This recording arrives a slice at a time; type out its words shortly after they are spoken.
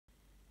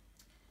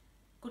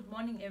Good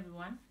morning,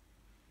 everyone.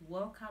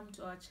 Welcome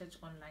to our church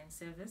online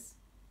service.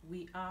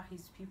 We are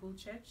His People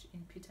Church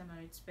in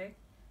Pietermaritzburg,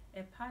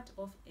 a part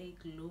of a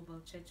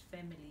global church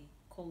family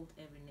called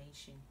Every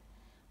Nation.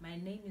 My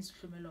name is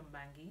Hlumelo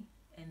Mbangi,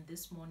 and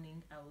this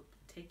morning I will be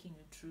taking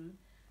you through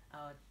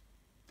our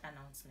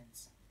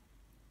announcements.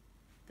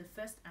 The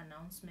first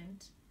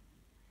announcement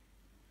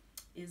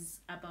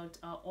is about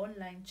our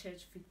online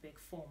church feedback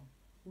form.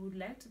 We would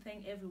like to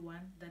thank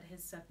everyone that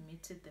has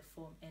submitted the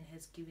form and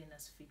has given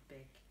us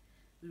feedback.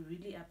 We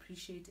really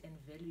appreciate and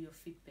value your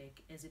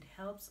feedback as it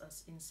helps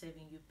us in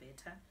serving you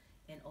better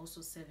and also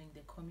serving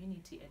the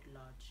community at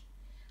large.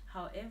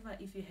 However,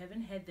 if you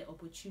haven't had the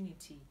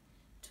opportunity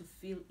to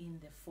fill in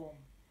the form,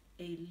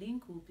 a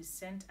link will be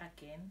sent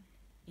again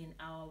in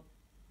our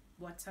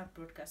WhatsApp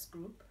broadcast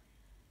group.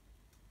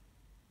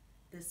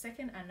 The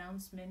second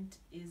announcement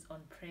is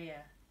on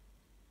prayer.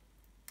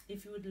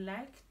 If you would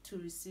like to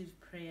receive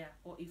prayer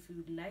or if you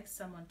would like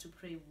someone to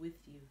pray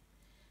with you,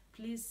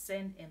 please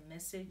send a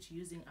message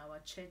using our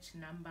church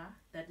number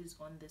that is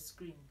on the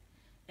screen,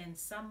 and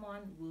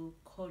someone will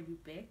call you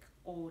back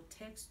or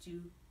text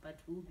you, but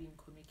will be in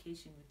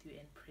communication with you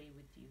and pray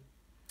with you.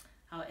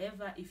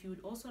 However, if you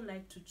would also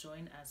like to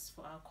join us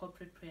for our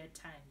corporate prayer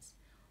times,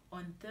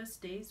 on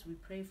Thursdays we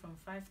pray from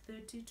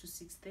 5:30 to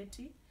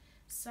 6:30.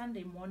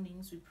 Sunday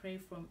mornings we pray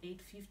from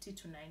 8:50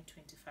 to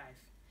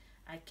 9:25.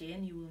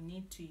 Again, you will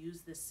need to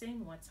use the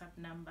same WhatsApp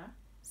number.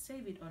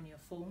 Save it on your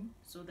phone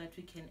so that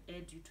we can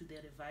add you to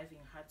the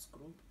Reviving Hearts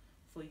group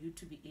for you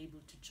to be able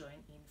to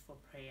join in for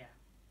prayer.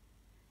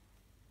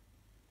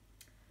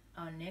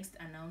 Our next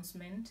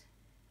announcement,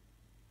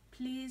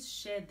 please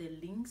share the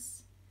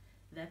links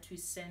that we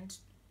sent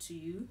to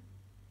you.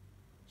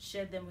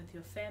 Share them with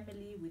your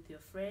family, with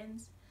your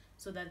friends,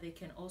 so that they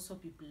can also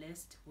be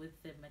blessed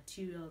with the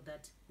material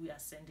that we are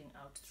sending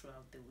out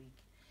throughout the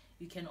week.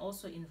 You can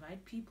also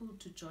invite people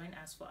to join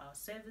us for our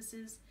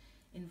services.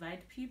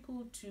 Invite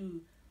people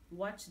to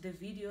watch the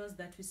videos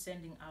that we're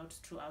sending out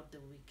throughout the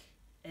week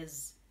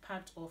as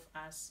part of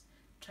us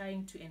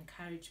trying to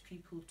encourage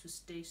people to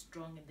stay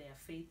strong in their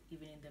faith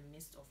even in the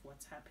midst of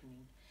what's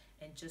happening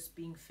and just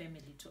being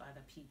family to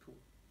other people.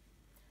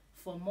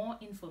 For more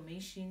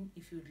information,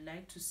 if you'd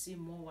like to see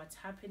more what's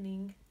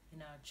happening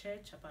in our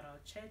church, about our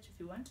church, if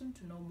you want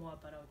to know more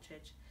about our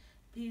church,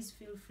 please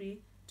feel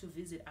free to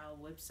visit our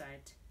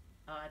website.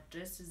 Our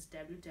address is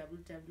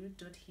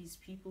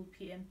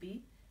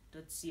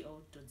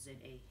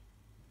www.hispeoplepmb.co.za.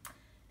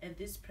 At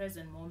this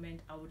present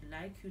moment, I would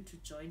like you to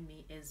join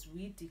me as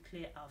we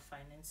declare our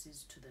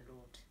finances to the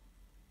Lord.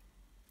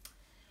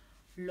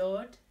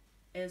 Lord,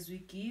 as we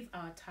give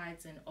our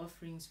tithes and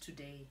offerings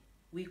today,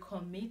 we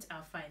commit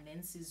our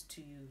finances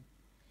to you.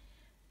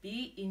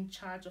 Be in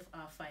charge of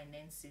our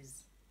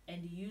finances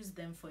and use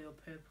them for your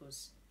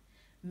purpose.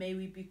 May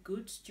we be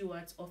good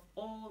stewards of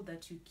all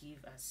that you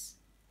give us.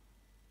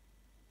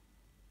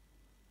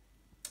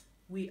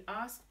 We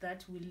ask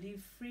that we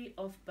live free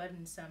of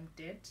burdensome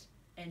debt,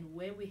 and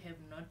where we have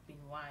not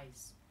been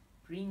wise,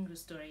 bring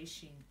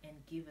restoration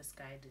and give us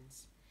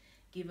guidance.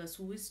 Give us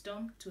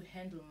wisdom to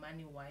handle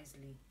money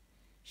wisely.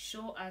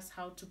 Show us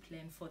how to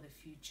plan for the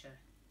future.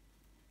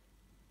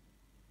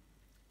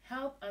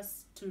 Help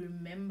us to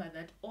remember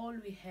that all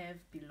we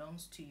have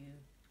belongs to you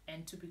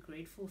and to be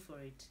grateful for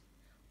it.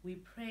 We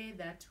pray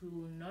that we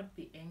will not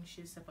be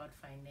anxious about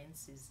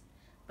finances,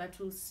 but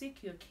will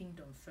seek your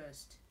kingdom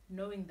first,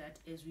 knowing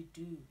that as we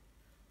do,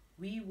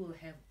 we will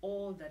have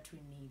all that we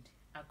need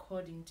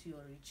according to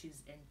your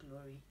riches and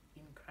glory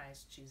in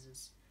Christ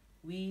Jesus.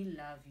 We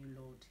love you,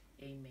 Lord.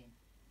 Amen.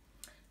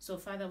 So,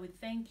 Father, we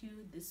thank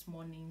you this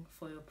morning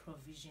for your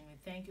provision. We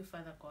thank you,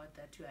 Father God,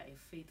 that you are a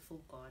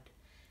faithful God.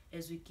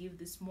 As we give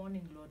this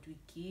morning, Lord, we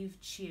give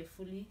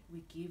cheerfully,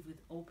 we give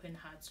with open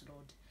hearts,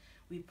 Lord.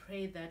 We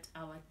pray that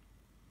our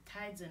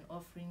tithes and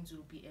offerings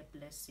will be a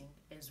blessing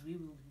as we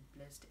will be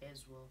blessed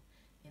as well.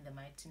 In the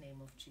mighty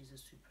name of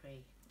Jesus we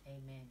pray.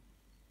 Amen.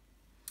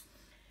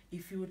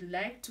 If you would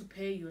like to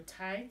pay your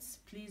tithes,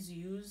 please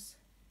use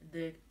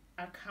the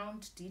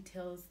account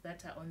details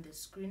that are on the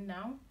screen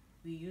now.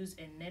 We use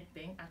a net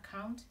bank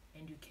account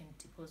and you can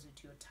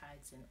deposit your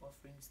tithes and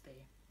offerings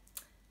there.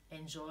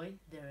 Enjoy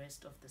the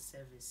rest of the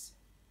service.